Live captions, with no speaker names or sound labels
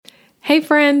Hey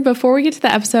friend, before we get to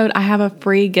the episode, I have a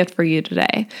free gift for you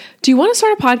today. Do you want to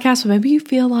start a podcast, but maybe you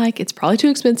feel like it's probably too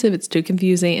expensive, it's too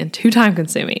confusing, and too time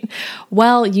consuming?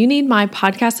 Well, you need my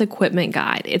podcast equipment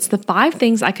guide. It's the 5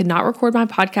 things I could not record my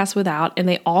podcast without, and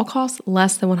they all cost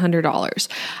less than $100.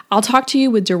 I'll talk to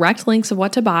you with direct links of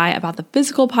what to buy about the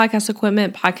physical podcast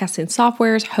equipment, podcasting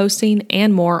softwares, hosting,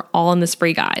 and more, all in this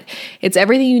free guide. It's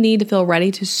everything you need to feel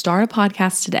ready to start a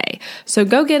podcast today. So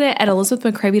go get it at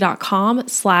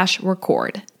elizabethmccravey.com/record.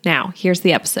 Now, here's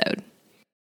the episode.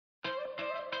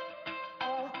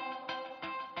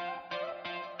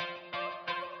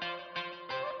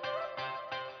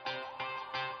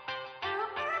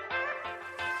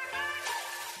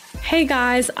 Hey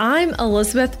guys, I'm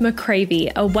Elizabeth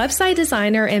McCravey, a website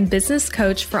designer and business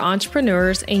coach for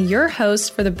entrepreneurs and your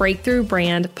host for the Breakthrough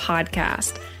Brand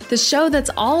podcast, the show that's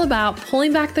all about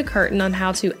pulling back the curtain on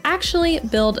how to actually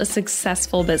build a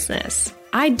successful business.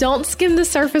 I don't skim the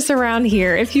surface around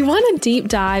here. If you want a deep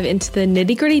dive into the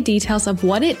nitty-gritty details of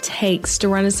what it takes to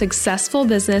run a successful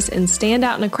business and stand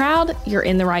out in a crowd, you're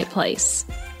in the right place.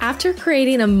 After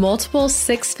creating a multiple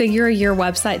 6-figure-a-year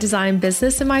website design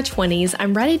business in my 20s,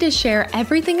 I'm ready to share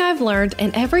everything I've learned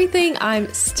and everything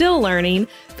I'm still learning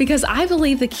because I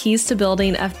believe the keys to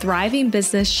building a thriving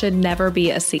business should never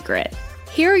be a secret.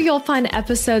 Here you'll find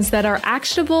episodes that are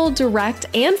actionable, direct,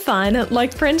 and fun,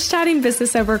 like friends chatting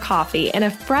business over coffee, and a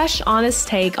fresh, honest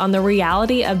take on the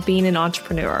reality of being an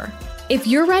entrepreneur. If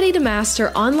you're ready to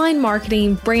master online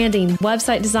marketing, branding,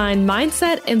 website design,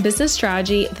 mindset, and business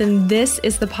strategy, then this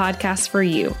is the podcast for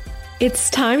you. It's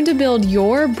time to build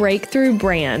your breakthrough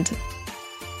brand.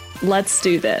 Let's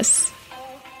do this.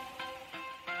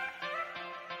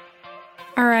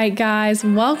 All right, guys,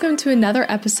 welcome to another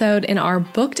episode in our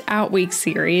Booked Out Week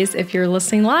series. If you're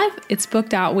listening live, it's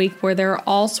Booked Out Week, where there are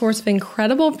all sorts of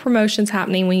incredible promotions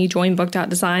happening when you join Booked Out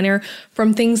Designer,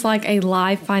 from things like a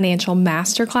live financial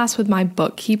masterclass with my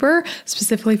bookkeeper,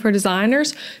 specifically for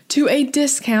designers, to a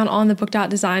discount on the Booked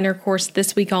Out Designer course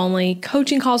this week only,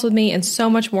 coaching calls with me, and so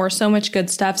much more, so much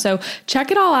good stuff. So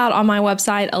check it all out on my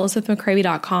website,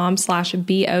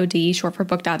 elizabethmccravey.com/BOD, short for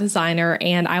Booked Out Designer,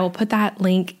 and I will put that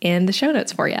link in the show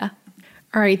notes for you.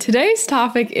 All right, today's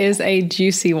topic is a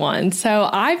juicy one. So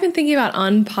I've been thinking about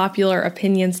unpopular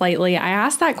opinions lately. I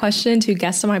asked that question to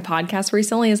guests on my podcast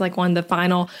recently as like one of the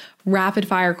final rapid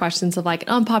fire questions of like an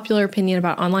unpopular opinion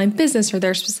about online business or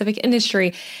their specific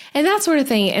industry and that sort of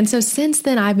thing. And so since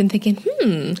then I've been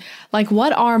thinking, like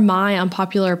what are my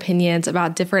unpopular opinions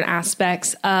about different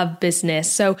aspects of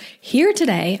business? So here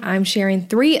today, I'm sharing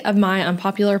 3 of my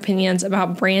unpopular opinions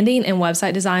about branding and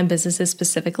website design businesses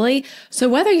specifically. So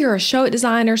whether you're a show it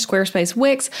designer, Squarespace,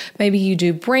 Wix, maybe you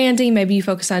do branding, maybe you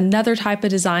focus on another type of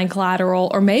design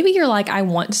collateral, or maybe you're like, I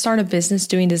want to start a business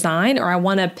doing design, or I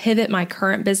want to pivot my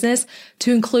current business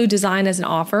to include design as an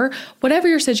offer. Whatever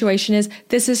your situation is,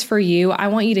 this is for you. I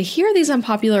want you to hear these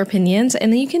unpopular opinions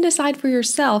and then you can decide for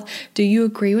yourself, do you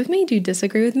agree with me? Do you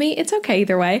disagree with me? It's okay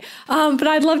either way. But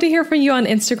I'd love to hear from you on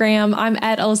Instagram. I'm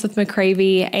at Elizabeth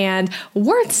McCravey, and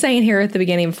worth saying here at the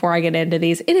beginning before I get into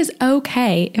these, it is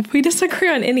okay if we disagree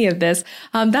on any of this.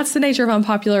 That's the nature of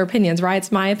unpopular opinions, right? It's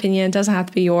my opinion. It doesn't have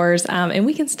to be yours. And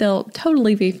we can still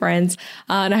totally be friends.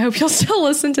 And I hope you'll still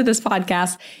listen to this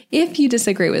podcast if you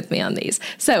disagree with me on these.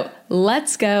 So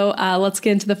let's go. Let's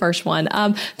get into the first one.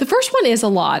 The first one is a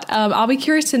lot. I'll be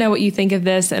curious to know what you think of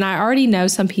this. And I already know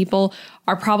some people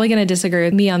are probably going to disagree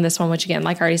with me on this one, which again,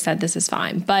 like I already said, this is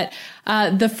fine. But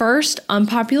the first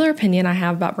unpopular opinion I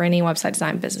have about branding website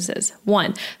design businesses: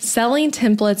 1, selling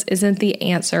templates isn't the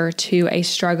answer to a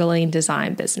struggling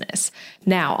design business.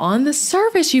 Now, on the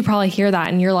surface, you probably hear that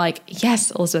and you're like,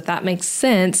 yes, Elizabeth, that makes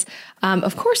sense.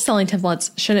 Of course, selling templates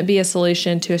shouldn't be a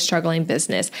solution to a struggling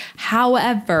business.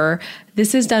 However,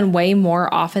 this is done way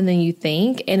more often than you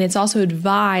think, and it's also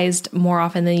advised more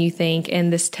often than you think,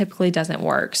 and this typically doesn't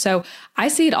work. So I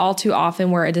see it all too often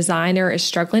where a designer is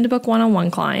struggling to book one-on-one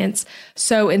clients.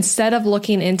 So instead of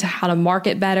looking into how to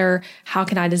market better, how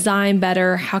can I design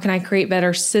better, how can I create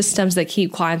better systems that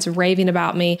keep clients raving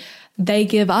about me, they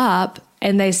give up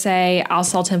and they say, I'll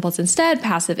sell templates instead,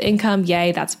 passive income,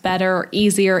 yay, that's better,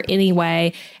 easier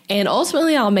anyway. And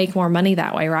ultimately, I'll make more money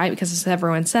that way, right? Because as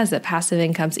everyone says that passive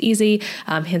income's easy,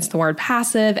 hence the word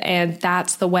passive. And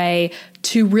that's the way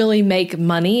to really make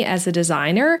money as a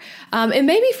designer. And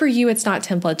maybe for you, it's not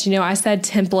templates. You know, I said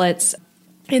templates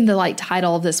in the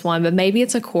title of this one, but maybe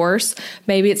it's a course,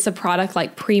 maybe it's a product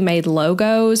like pre-made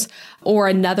logos or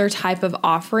another type of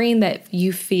offering that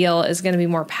you feel is going to be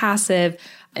more passive.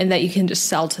 and that you can just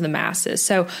sell to the masses.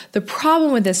 So the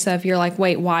problem with this stuff, you're like,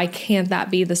 wait, why can't that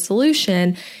be the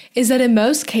solution? Is that in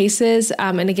most cases,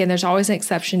 and again, there's always an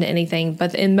exception to anything,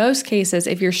 but in most cases,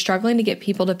 if you're struggling to get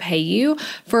people to pay you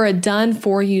for a done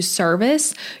for you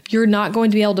service, you're not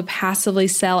going to be able to passively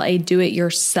sell a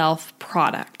do-it-yourself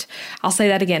product. I'll say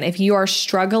that again. If you are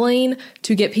struggling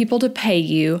to get people to pay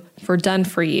you for done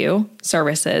for you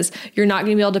services, you're not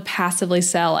going to be able to passively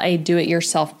sell a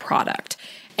do-it-yourself product.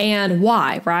 And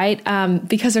why, right?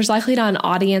 Because there's likely not an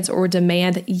audience or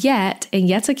demand yet, and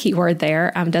yet's a key word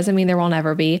there. Doesn't mean there will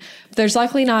never be. There's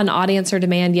likely not an audience or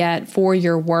demand yet for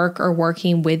your work or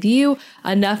working with you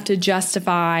enough to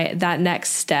justify that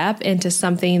next step into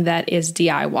something that is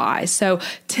DIY. So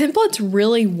templates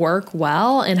really work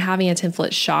well in having a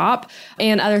template shop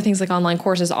and other things like online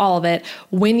courses, all of it,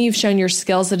 when you've shown your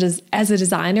skills as a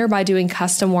designer by doing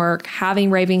custom work,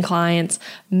 having raving clients,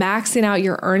 maxing out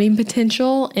your earning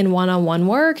potential in one-on-one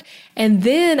work, and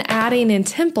then adding in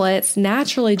templates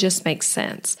naturally just makes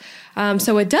sense.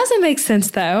 So it doesn't make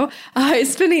sense though,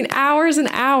 spending hours and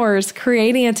hours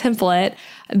creating a template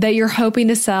that you're hoping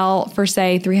to sell for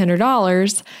say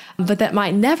 $300, but that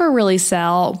might never really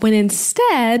sell when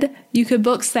instead you could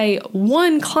book say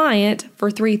one client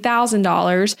for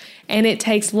 $3,000 and it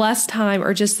takes less time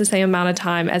or just the same amount of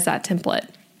time as that template.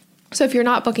 So if you're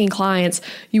not booking clients,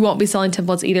 you won't be selling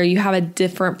templates either. You have a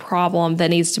different problem that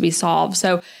needs to be solved.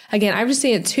 So again, I've just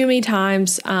seen it too many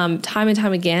times, time and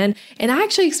time again. And I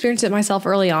actually experienced it myself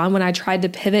early on when I tried to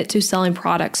pivot to selling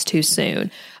products too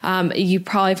soon. You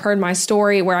probably have heard my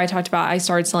story where I talked about I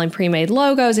started selling pre-made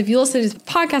logos. If you listen to this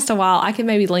podcast a while, I can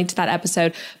maybe link to that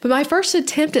episode. But my first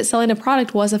attempt at selling a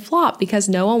product was a flop because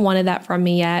no one wanted that from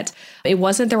me yet. It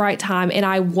wasn't the right time, and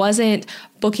I wasn't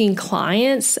booking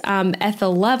clients at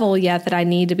the level yet that I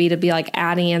need to be like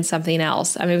adding in something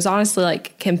else. I mean, it was honestly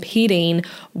like competing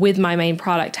with my main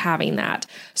product having that.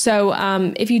 So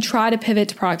if you try to pivot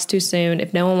to products too soon,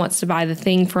 if no one wants to buy the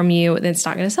thing from you, then it's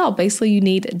not going to sell. Basically, you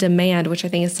need demand, which I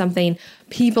think is something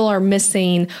people are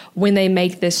missing when they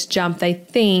make this jump. They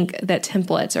think that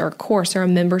templates or a course or a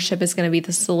membership is going to be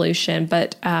the solution,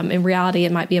 but in reality,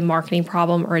 it might be a marketing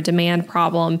problem or a demand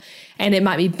problem. And it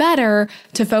might be better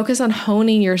to focus on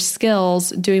honing your skills,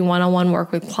 doing one-on-one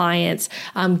work with clients,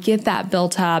 get that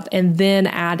built up, and then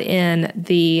add in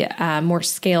the more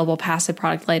scalable passive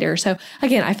product later. So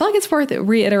again, I feel like it's worth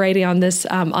reiterating on this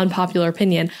unpopular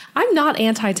opinion. I'm not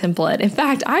anti-template. In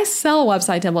fact, I sell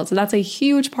website templates, so that's a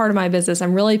huge part of my business.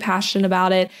 I'm really passionate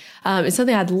about it. It's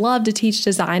something I'd love to teach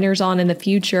designers on in the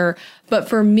future. But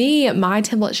for me, my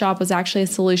template shop was actually a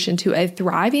solution to a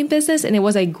thriving business, and it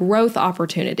was a growth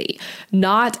opportunity,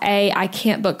 not a I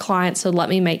can't book clients, so let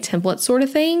me make templates sort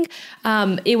of thing.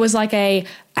 It was like a,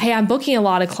 hey, I'm booking a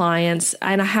lot of clients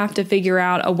and I have to figure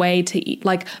out a way to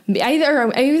I'm either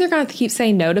going to have to keep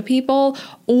saying no to people,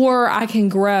 or I can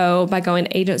grow by going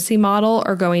agency model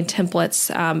or going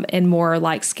templates and more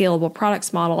like scalable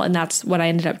products model. And that's what I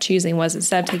ended up choosing, was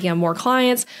instead of taking on more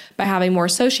clients by having more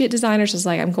associate designers, it's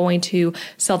like I'm going to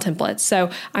sell templates. So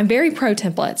I'm very pro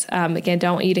templates. Again,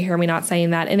 don't want you to hear me not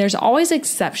saying that. And there's always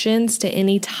exceptions to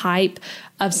any type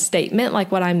of statement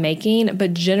like what I'm making.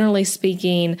 But generally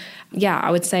speaking, yeah,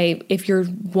 I would say if your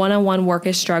one-on-one work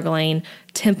is struggling,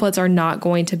 templates are not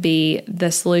going to be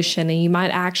the solution. And you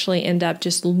might actually end up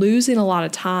just losing a lot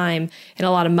of time and a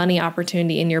lot of money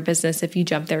opportunity in your business if you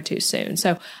jump there too soon.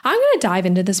 So I'm going to dive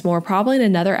into this more probably in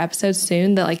another episode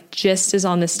soon that like just is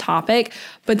on this topic.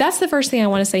 But that's the first thing I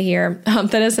want to say here.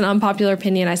 That is an unpopular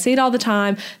opinion. I see it all the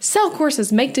time. Sell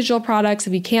courses, make digital products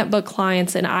if you can't book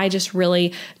clients. And I just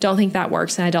really don't think that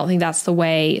works. And I don't think that's the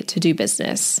way to do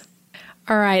business.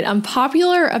 All right,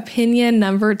 unpopular opinion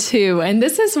number 2. And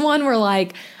this is one where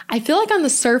like, I feel like on the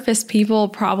surface, people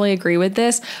probably agree with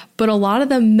this, but a lot of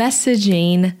the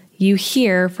messaging you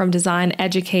hear from design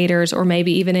educators, or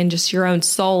maybe even in just your own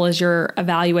soul as you're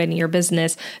evaluating your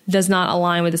business, does not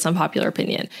align with this unpopular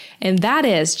opinion. And that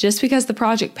is, just because the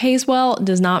project pays well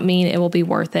does not mean it will be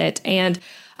worth it. And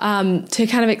to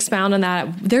kind of expound on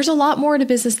that, there's a lot more to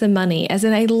business than money, as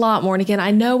in a lot more. And again,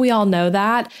 I know we all know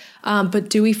that,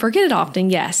 but do we forget it often?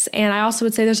 Yes. And I also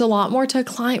would say there's a lot more to a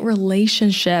client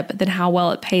relationship than how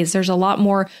well it pays. There's a lot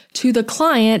more to the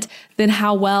client than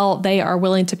how well they are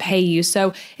willing to pay you.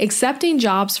 So accepting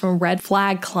jobs from red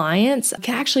flag clients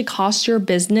can actually cost your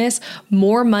business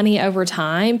more money over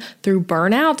time through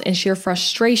burnout and sheer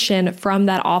frustration from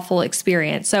that awful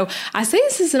experience. So I say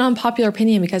this is an unpopular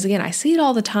opinion because, again, I see it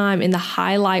all the time in the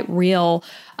highlight reel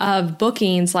of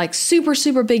bookings, like super,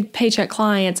 super big paycheck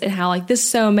clients, and how like this is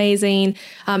so amazing.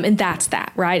 And that's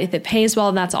that, right? If it pays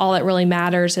well, that's all that really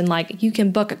matters. And like you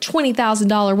can book a $20,000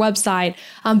 website,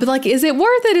 but like, is it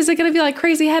worth it? Is it going to be like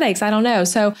crazy headaches? I don't know.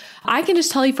 So I can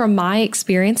just tell you from my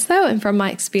experience though, and from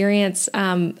my experience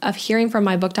of hearing from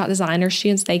my book.designer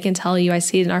students, they can tell you, I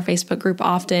see it in our Facebook group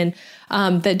often,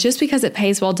 that just because it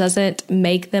pays well doesn't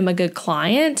make them a good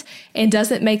client and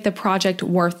doesn't make the project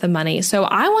worth the money. So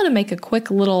I want to make a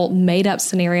quick little made up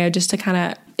scenario just to kind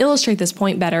of illustrate this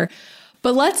point better.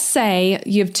 But let's say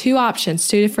you have two options,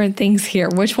 two different things here.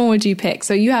 Which one would you pick?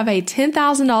 So you have a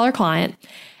 $10,000 client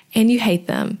and you hate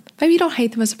them. Maybe you don't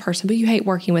hate them as a person, but you hate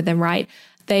working with them, right?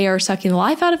 They are sucking the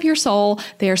life out of your soul.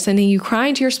 They are sending you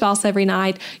crying to your spouse every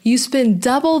night. You spend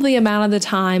double the amount of the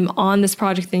time on this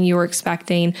project than you were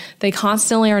expecting. They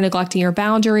constantly are neglecting your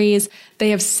boundaries. They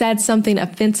have said something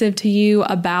offensive to you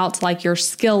about like your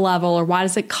skill level or why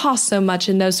does it cost so much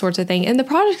and those sorts of things. And the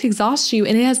project exhausts you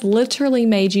and it has literally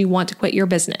made you want to quit your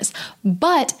business.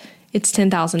 But it's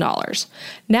 $10,000.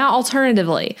 Now,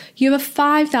 alternatively, you have a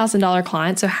 $5,000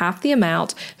 client, so half the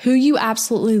amount, who you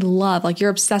absolutely love. Like you're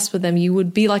obsessed with them. You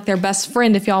would be like their best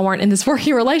friend if y'all weren't in this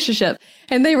working relationship.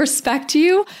 And they respect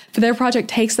you, but their project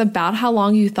takes about how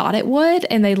long you thought it would,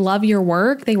 and they love your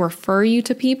work. They refer you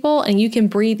to people, and you can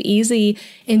breathe easy,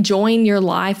 enjoying your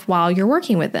life while you're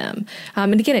working with them.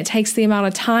 And again, it takes the amount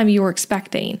of time you were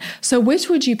expecting. So which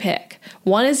would you pick?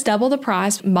 One is double the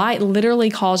price, might literally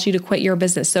cause you to quit your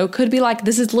business. So it could be like,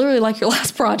 this is literally like your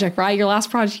last project, right? Your last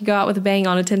project, you go out with a bang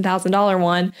on a $10,000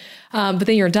 one. But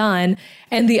then you're done.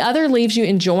 And the other leaves you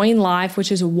enjoying life,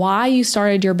 which is why you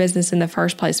started your business in the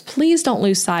first place. Please don't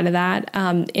lose sight of that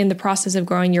in the process of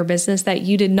growing your business, that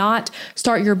you did not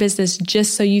start your business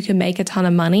just so you can make a ton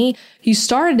of money. You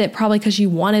started it probably because you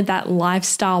wanted that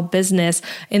lifestyle business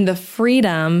and the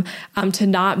freedom to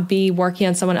not be working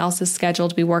on someone else's schedule,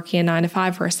 to be working a 9 to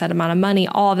 5 for a set amount of money,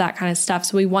 all of that kind of stuff.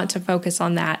 So we want to focus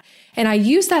on that. And I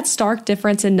use that stark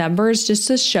difference in numbers just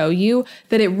to show you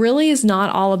that it really is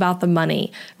not all about the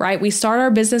money, right? We start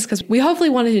our business because we hopefully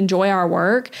want to enjoy our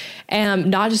work and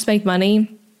not just make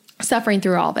money suffering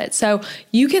through all of it. So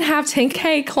you can have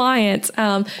 10K clients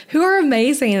who are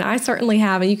amazing, and I certainly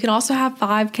have. And you can also have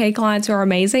 5K clients who are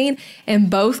amazing, and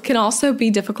both can also be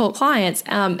difficult clients.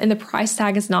 And the price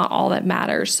tag is not all that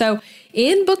matters. So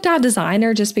in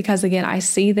Book.Designer, just because, again, I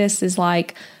see this as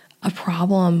like a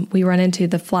problem we run into,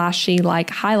 the flashy like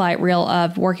highlight reel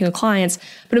of working with clients.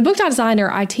 But in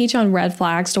Book.Designer, I teach on red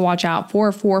flags to watch out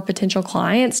for potential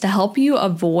clients to help you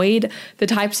avoid the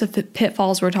types of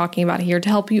pitfalls we're talking about here, to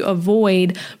help you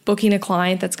avoid booking a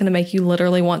client that's going to make you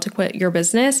literally want to quit your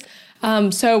business.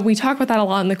 So we talk about that a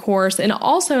lot in the course, and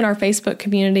also in our Facebook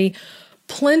community.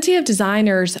 Plenty of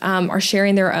designers are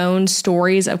sharing their own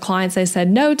stories of clients they said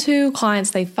no to,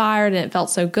 clients they fired and it felt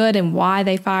so good, and why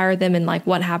they fired them and like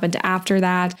what happened after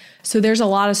that. So there's a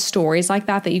lot of stories like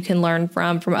that that you can learn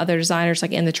from other designers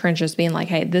like in the trenches, being like,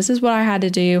 hey, this is what I had to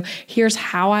do. Here's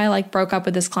how I like broke up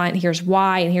with this client. Here's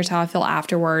why, and here's how I feel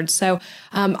afterwards. So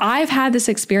I've had this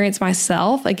experience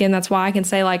myself. Again, that's why I can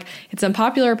say like it's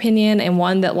unpopular opinion, and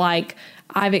one that like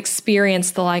I've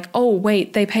experienced the like, oh,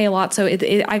 wait, they pay a lot, so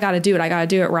I got to do it. I got to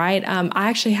do it, right? I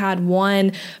actually had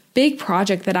one big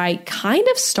project that I kind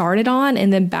of started on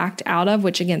and then backed out of,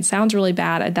 which again sounds really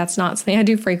bad. That's not something I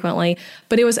do frequently,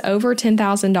 but it was over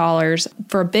 $10,000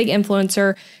 for a big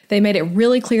influencer. They made it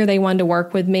really clear they wanted to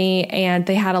work with me, and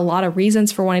they had a lot of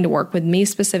reasons for wanting to work with me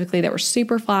specifically that were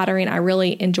super flattering. I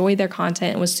really enjoyed their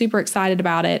content and was super excited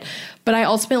about it. But I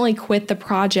ultimately quit the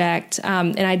project,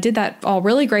 and I did that all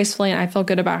really gracefully, and I feel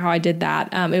good about how I did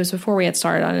that. It was before we had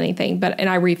started on anything, and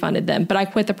I refunded them. But I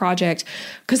quit the project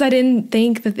because I didn't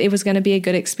think that it was going to be a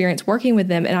good experience working with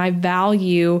them, and I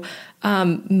value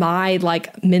my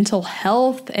like mental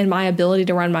health and my ability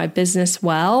to run my business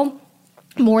well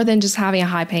more than just having a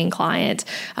high paying client.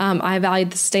 I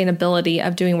valued the sustainability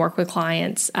of doing work with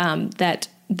clients that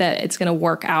it's going to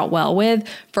work out well with,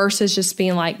 versus just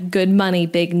being like good money,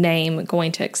 big name,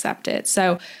 going to accept it.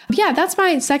 So yeah, that's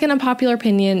my second unpopular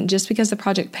opinion. Just because the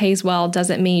project pays well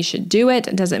doesn't mean you should do it.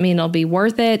 It doesn't mean it'll be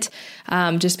worth it.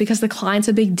 Just because the client's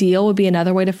a big deal would be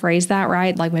another way to phrase that,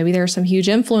 right? Like maybe there's some huge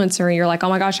influencer and you're like, oh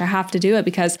my gosh, I have to do it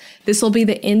because this will be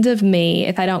the end of me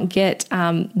if I don't get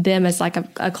them as like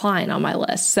a client on my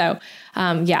list. So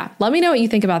yeah, let me know what you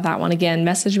think about that one. Again,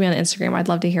 message me on Instagram. I'd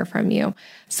love to hear from you.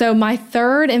 So my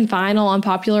third and final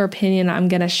unpopular opinion I'm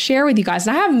going to share with you guys,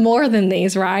 and I have more than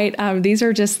these, right? These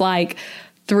are just like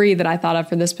 3 that I thought of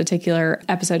for this particular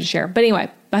episode to share. But anyway,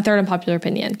 my third unpopular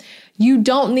opinion. You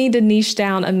don't need to niche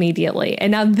down immediately.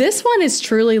 And now this one is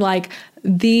truly like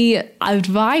the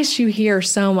advice you hear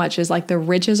so much is like the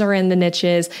riches are in the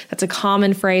niches. That's a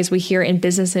common phrase we hear in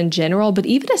business in general, but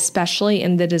even especially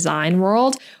in the design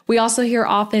world. We also hear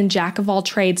often jack of all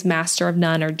trades, master of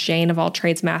none, or Jane of all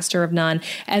trades, master of none,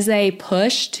 as a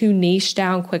push to niche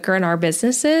down quicker in our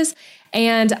businesses.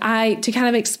 And to kind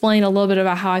of explain a little bit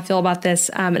about how I feel about this,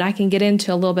 and I can get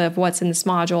into a little bit of what's in this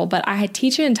module, but I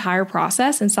teach an entire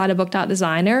process inside of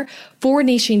Book.Designer for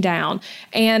niching down.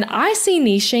 And I see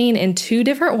niching in two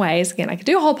different ways. Again, I could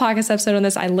do a whole podcast episode on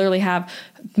this. I literally have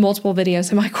multiple videos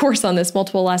in my course on this,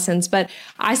 multiple lessons, but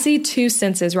I see two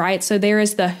senses, right? So there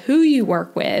is the who you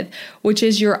work with, which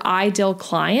is your ideal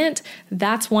client.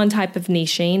 That's one type of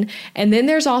niching. And then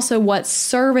there's also what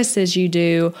services you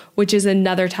do, which is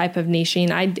another type of niching.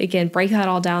 I, again, break that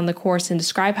all down in the course and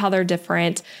describe how they're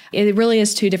different. It really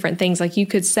is two different things. Like you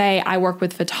could say, I work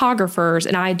with photographers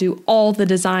and I do all the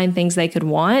design things they could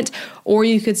want. Or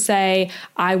you could say,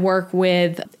 I work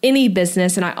with any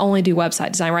business and I only do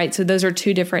website design, right? So those are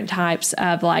two different types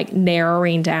of like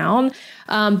narrowing down.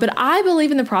 But I believe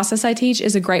in the process I teach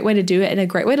is a great way to do it and a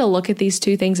great way to look at these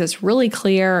two things that's really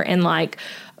clear and like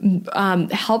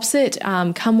helps it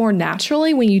come more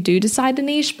naturally when you do decide to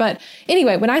niche. But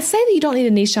anyway, when I say that you don't need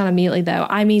to niche down immediately, though,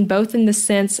 I mean both in the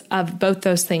sense of both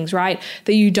those things, right?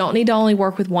 That you don't need to only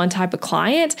work with one type of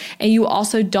client, and you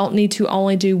also don't need to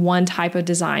only do one type of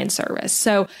design service.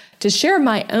 So to share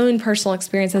my own personal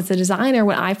experience as a designer,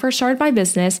 when I first started my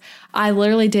business, I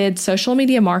literally did social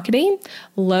media marketing,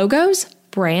 logos,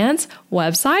 brands,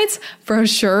 websites,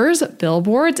 brochures,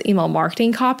 billboards, email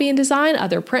marketing, copy and design,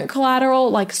 other print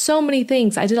collateral, like so many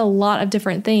things. I did a lot of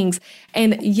different things.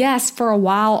 And yes, for a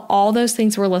while, all those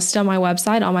things were listed on my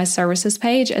website, on my services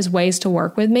page as ways to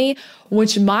work with me,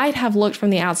 which might have looked from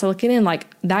the outside looking in like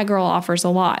that girl offers a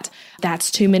lot. That's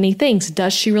too many things.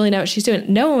 Does she really know what she's doing?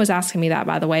 No one was asking me that,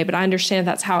 by the way, but I understand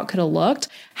that's how it could have looked.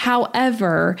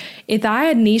 However, if I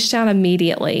had niched down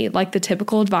immediately, like the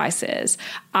typical advice is,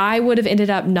 I would have ended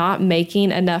up not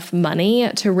making enough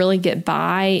money to really get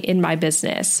by in my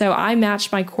business. So I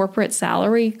matched my corporate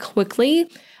salary quickly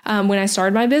when I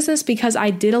started my business because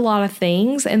I did a lot of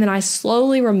things and then I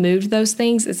slowly removed those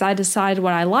things as I decided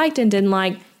what I liked and didn't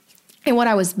like and what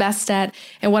I was best at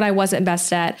and what I wasn't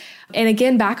best at. And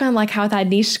again, back on like how if I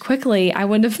niched quickly, I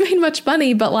wouldn't have made much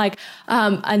money. But like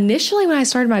initially when I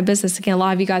started my business, again, a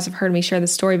lot of you guys have heard me share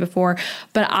this story before,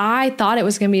 but I thought it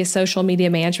was going to be a social media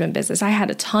management business. I had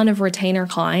a ton of retainer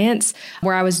clients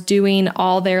where I was doing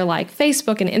all their like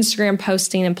Facebook and Instagram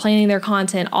posting and planning their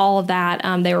content, all of that.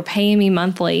 They were paying me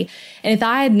monthly. And if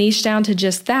I had niched down to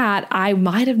just that, I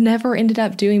might have never ended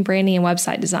up doing branding and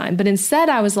website design. But instead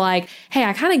I was like, hey,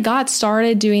 I kind of got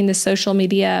started doing the social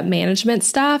media management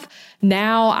stuff.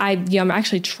 Now I'm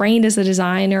actually trained as a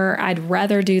designer. I'd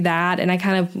rather do that. And I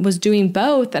kind of was doing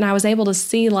both. And I was able to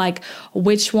see like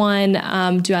which one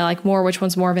do I like more, which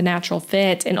one's more of a natural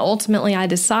fit. And ultimately I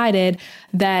decided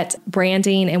that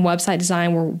branding and website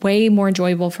design were way more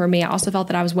enjoyable for me. I also felt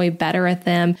that I was way better at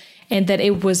them and that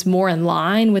it was more in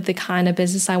line with the kind of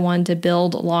business I wanted to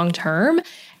build long term.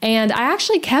 And I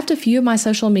actually kept a few of my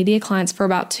social media clients for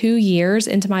about 2 years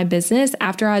into my business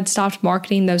after I'd stopped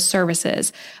marketing those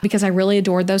services because I really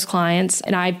adored those clients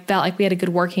and I felt like we had a good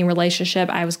working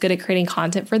relationship. I was good at creating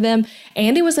content for them.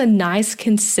 And it was a nice,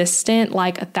 consistent,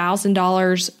 like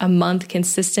 $1,000 a month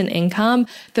consistent income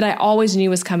that I always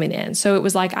knew was coming in. So it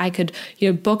was like I could,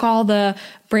 book all the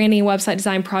branding website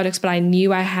design projects, but I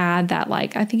knew I had that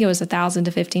like, I think it was $1,000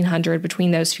 to $1,500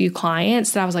 between those few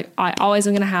clients that I was like, I always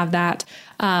am going to have that.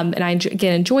 And I,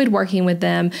 again, enjoyed working with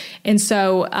them. And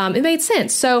so it made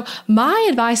sense. So my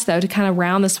advice, though, to kind of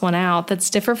round this one out that's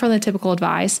different from the typical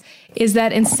advice is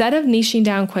that instead of niching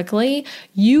down quickly,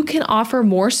 you can offer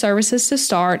more services to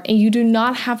start. And you do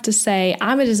not have to say,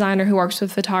 I'm a designer who works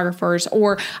with photographers,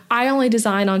 or I only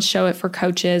design on Show It for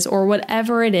coaches, or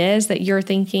whatever it is that you're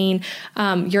thinking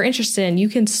you're interested in. You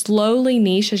can slowly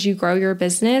niche as you grow your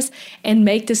business and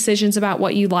make decisions about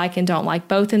what you like and don't like,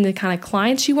 both in the kind of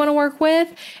clients you want to work with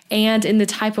and in the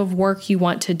type of work you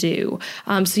want to do.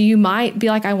 So you might be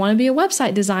like, I want to be a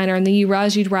website designer, and then you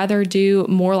realize you'd rather do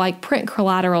more like print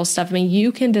collateral stuff. I mean,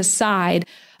 you can decide.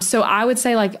 So I would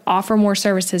say like offer more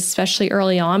services, especially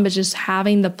early on, but just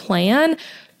having the plan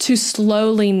to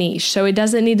slowly niche. So it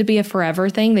doesn't need to be a forever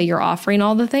thing that you're offering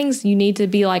all the things. You need to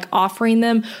be like offering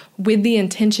them with the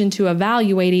intention to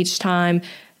evaluate each time.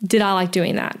 Did I like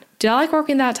doing that? did I like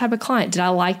working with that type of client? Did I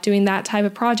like doing that type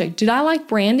of project? Did I like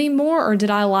branding more, or did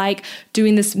I like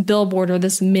doing this billboard or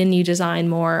this menu design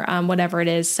more, whatever it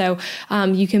is. So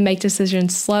you can make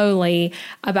decisions slowly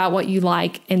about what you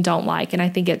like and don't like. And I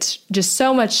think it's just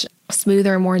so much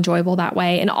smoother and more enjoyable that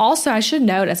way. And also, I should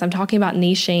note, as I'm talking about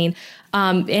niching,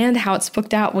 and how it's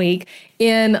booked out week,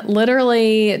 in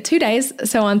literally 2 days.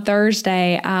 So on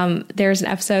Thursday, there's an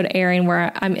episode airing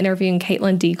where I'm interviewing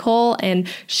Caitlin Decole, and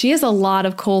she has a lot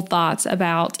of cool thoughts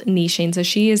about niching. So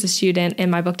she is a student in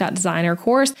my Booked Out Designer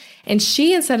course, and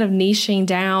she, instead of niching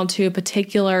down to a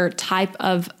particular type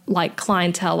of like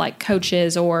clientele, like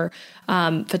coaches or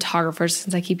photographers,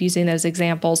 since I keep using those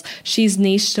examples, she's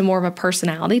niched to more of a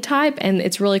personality type. And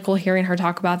it's really cool hearing her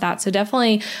talk about that. So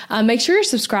definitely make sure you're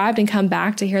subscribed and come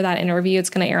back to hear that interview. It's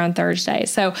going to air on Thursday.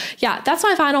 So yeah, that's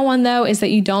my final one though, is that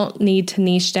you don't need to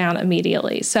niche down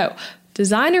immediately. So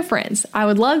designer friends, I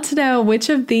would love to know which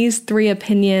of these 3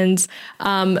 opinions,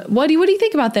 what do you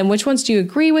think about them? Which ones do you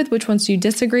agree with? Which ones do you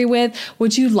disagree with?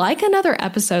 Would you like another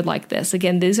episode like this?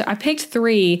 Again, I picked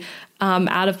 3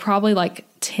 out of probably like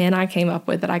 10 I came up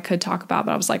with that I could talk about,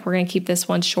 but I was like, we're going to keep this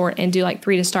one short and do like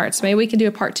 3 to start. So maybe we can do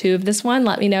a part 2 of this one.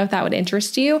 Let me know if that would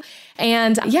interest you.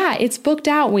 And yeah, it's booked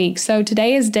out week. So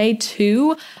today is day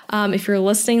 2. If you're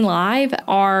listening live,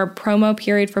 our promo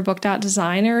period for Booked Out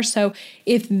Designer. So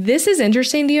if this is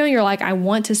interesting to you and you're like, I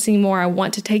want to see more, I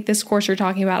want to take this course you're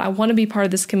talking about, I want to be part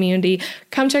of this community,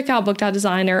 come check out Booked Out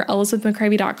Designer,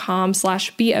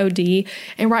 elizabethmccravey.com/BOD.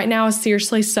 And right now is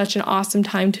seriously such an awesome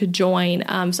time to join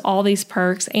all these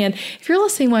perks. And if you're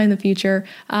listening way in the future,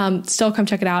 still come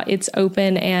check it out. It's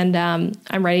open, and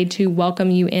I'm ready to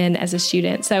welcome you in as a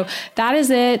student. So that is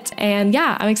it. And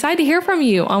yeah, I'm excited to hear from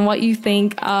you on what you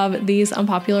think of these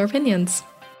unpopular opinions.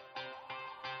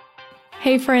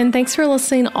 Hey friend, thanks for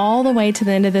listening all the way to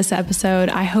the end of this episode.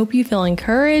 I hope you feel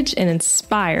encouraged and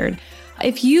inspired.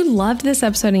 If you loved this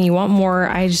episode and you want more,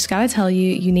 I just got to tell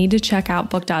you, you need to check out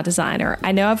Booked Out Designer.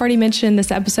 I know I've already mentioned this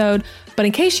episode, but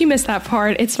in case you missed that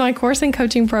part, it's my course and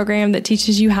coaching program that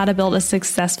teaches you how to build a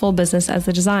successful business as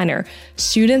a designer.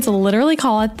 Students literally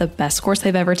call it the best course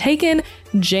they've ever taken,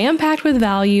 jam-packed with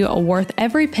value, worth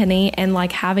every penny, and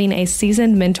like having a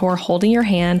seasoned mentor holding your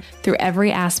hand through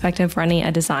every aspect of running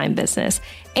a design business.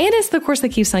 And it's the course that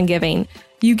keeps on giving.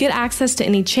 You get access to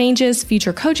any changes,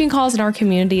 future coaching calls in our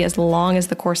community as long as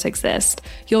the course exists.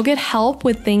 You'll get help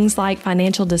with things like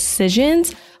financial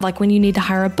decisions, like when you need to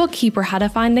hire a bookkeeper, how to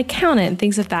find an accountant, and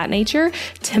things of that nature,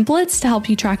 templates to help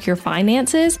you track your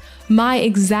finances, my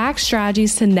exact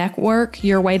strategies to network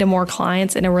your way to more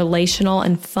clients in a relational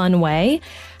and fun way,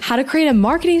 how to create a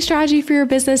marketing strategy for your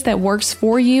business that works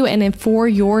for you and for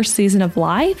your season of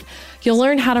life. You'll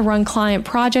learn how to run client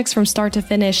projects from start to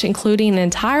finish, including an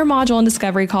entire module and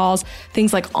discovery calls,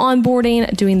 things like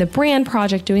onboarding, doing the brand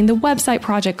project, doing the website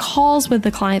project, calls with the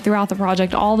client throughout the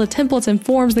project, all the templates and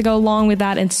forms that go along with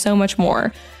that, and so much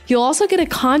more. You'll also get a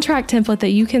contract template that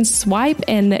you can swipe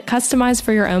and customize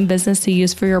for your own business to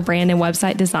use for your brand and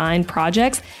website design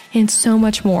projects, and so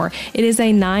much more. It is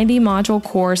a 90 module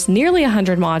course, nearly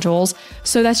 100 modules.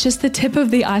 So that's just the tip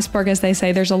of the iceberg, as they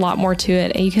say. There's a lot more to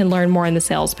it, and you can learn more in the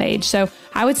sales page. So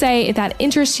I would say if that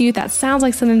interests you, that sounds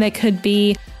like something that could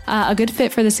be a good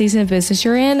fit for the season of business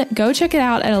you're in, go check it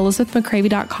out at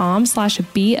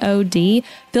elizabethmccravey.com/BOD.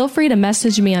 Feel free to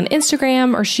message me on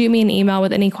Instagram or shoot me an email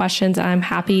with any questions. I'm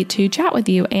happy to chat with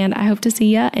you, and I hope to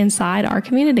see you inside our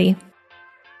community.